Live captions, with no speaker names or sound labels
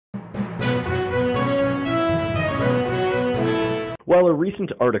While a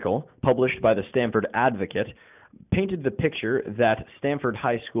recent article published by the Stamford Advocate painted the picture that Stamford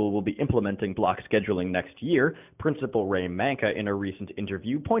High School will be implementing block scheduling next year, Principal Ray Manka, in a recent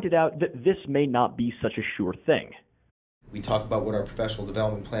interview, pointed out that this may not be such a sure thing. We talk about what our professional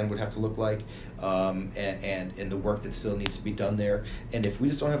development plan would have to look like, and the work that still needs to be done there. And if we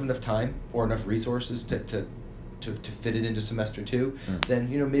just don't have enough time or enough resources to fit it into semester two, then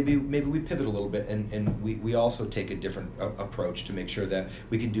maybe we pivot a little bit and we also take a different approach to make sure that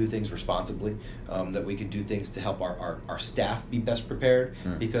we can do things responsibly, that we can do things to help our staff be best prepared,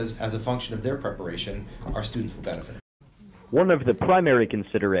 because as a function of their preparation, our students will benefit. One of the primary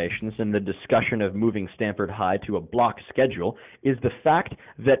considerations in the discussion of moving Stamford High to a block schedule is the fact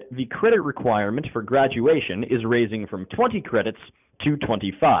that the credit requirement for graduation is raising from 20 credits to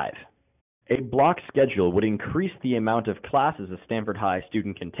 25. A block schedule would increase the amount of classes a Stamford High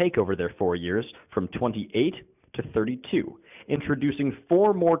student can take over their 4 years from 28 to 32, introducing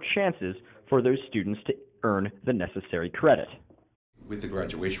 4 more chances for those students to earn the necessary credit. With the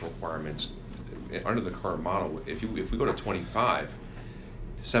graduation requirements, under the current model, if we go to 25,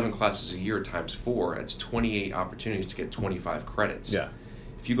 7 classes a year times 4, that's 28 opportunities to get 25 credits. Yeah.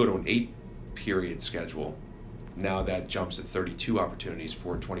 If you go to an 8-period schedule, now that jumps to 32 opportunities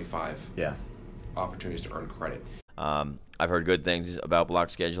for 25 opportunities to earn credit. I've heard good things about block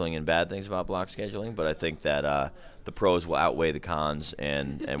scheduling and bad things about block scheduling, but I think that the pros will outweigh the cons,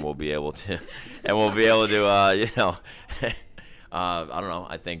 and we'll be able to I don't know,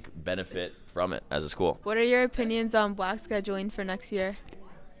 I think benefit from it as a school. What are your opinions on block scheduling for next year?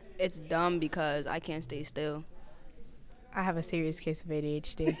 It's dumb because I can't stay still. I have a serious case of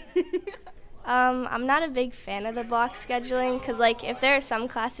ADHD. I'm not a big fan of the block scheduling because, if there are some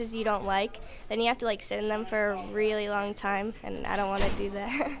classes you don't like, then you have to, sit in them for a really long time, and I don't want to do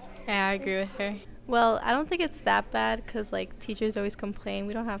that. Yeah, I agree with her. Well, I don't think it's that bad because, teachers always complain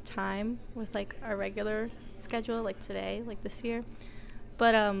we don't have time with, our regular schedule, today, this year.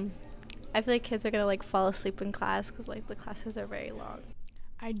 But I feel like kids are going to, fall asleep in class because, the classes are very long.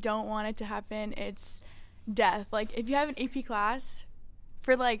 I don't want it to happen. It's death. If you have an AP class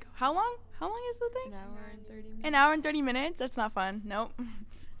for, how long? How long is the thing? An hour and 30 minutes. An hour and 30 minutes? That's not fun. Nope.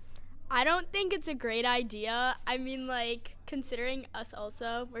 I don't think it's a great idea. I mean, considering us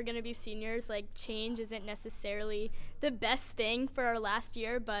also, we're going to be seniors, change isn't necessarily the best thing for our last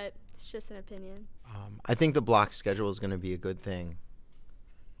year, but it's just an opinion. I think the block schedule is going to be a good thing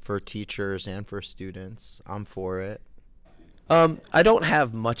for teachers and for students. I'm for it. I don't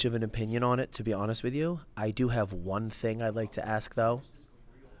have much of an opinion on it, to be honest with you. I do have one thing I'd like to ask, though.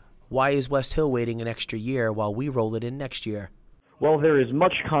 Why is West Hill waiting an extra year while we roll it in next year? While there is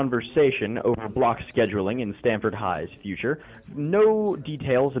much conversation over block scheduling in Stamford High's future, no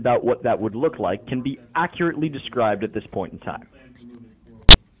details about what that would look like can be accurately described at this point in time.